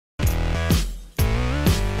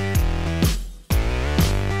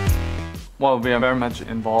Well, we are very much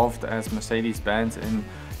involved as Mercedes-Benz in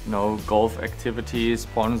golf activities,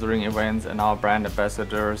 sponsoring events, and our brand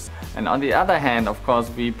ambassadors. And on the other hand, of course,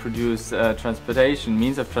 we produce transportation.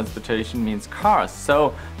 Means of transportation means cars.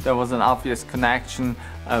 So there was an obvious connection.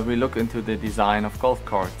 We look into the design of golf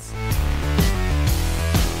carts.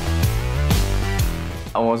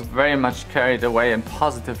 I was very much carried away and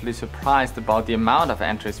positively surprised about the amount of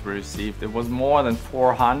entries we received. It was more than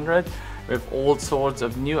 400 with all sorts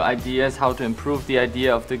of new ideas how to improve the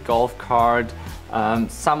idea of the golf cart.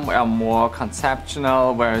 Some are more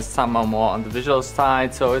conceptual, whereas some are more on the visual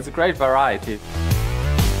side, so it's a great variety.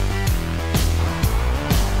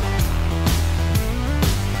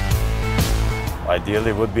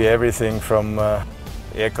 Ideally, it would be everything from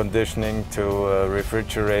air conditioning to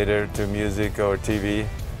refrigerator to music or TV.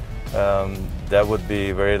 That would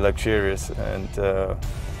be very luxurious and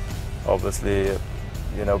obviously,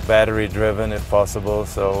 battery driven if possible,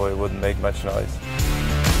 so it wouldn't make much noise.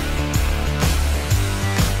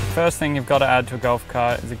 First thing you've got to add to a golf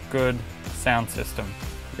cart is a good sound system.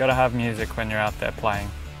 You've got to have music when you're out there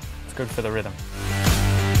playing. It's good for the rhythm.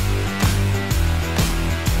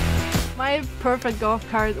 My perfect golf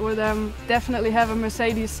cart would definitely have a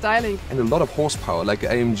Mercedes styling. And a lot of horsepower, like the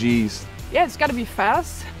AMGs. Yeah, it's got to be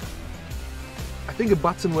fast. I think a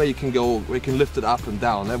button where you can lift it up and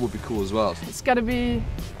down, that would be cool as well. It's got to be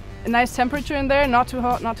a nice temperature in there, not too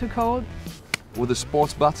hot, not too cold. With a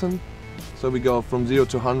sports button, so we go from 0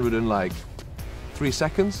 to 100 in like 3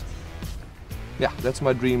 seconds. Yeah, that's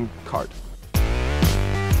my dream cart.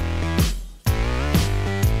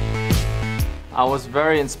 I was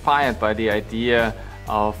very inspired by the idea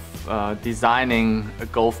of designing a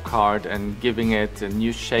golf cart and giving it a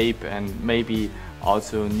new shape and maybe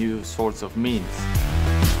also new sorts of means.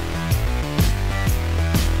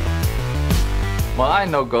 Well, I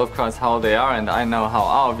know golf carts how they are and I know how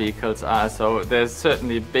our vehicles are, so there's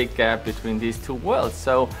certainly a big gap between these two worlds.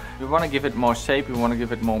 So we want to give it more shape, we want to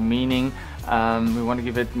give it more meaning, we want to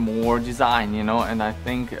give it more design, and I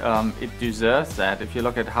think it deserves that. If you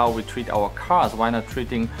look at how we treat our cars, why not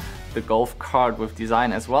treating the golf cart with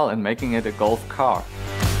design as well and making it a golf car?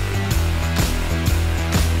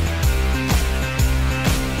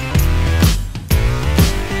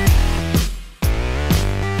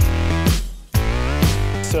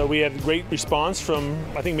 So we had great response from,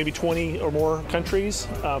 I think, maybe 20 or more countries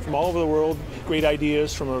from all over the world. Great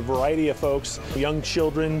ideas from a variety of folks, young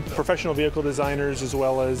children, professional vehicle designers, as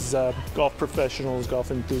well as golf professionals,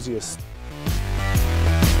 golf enthusiasts.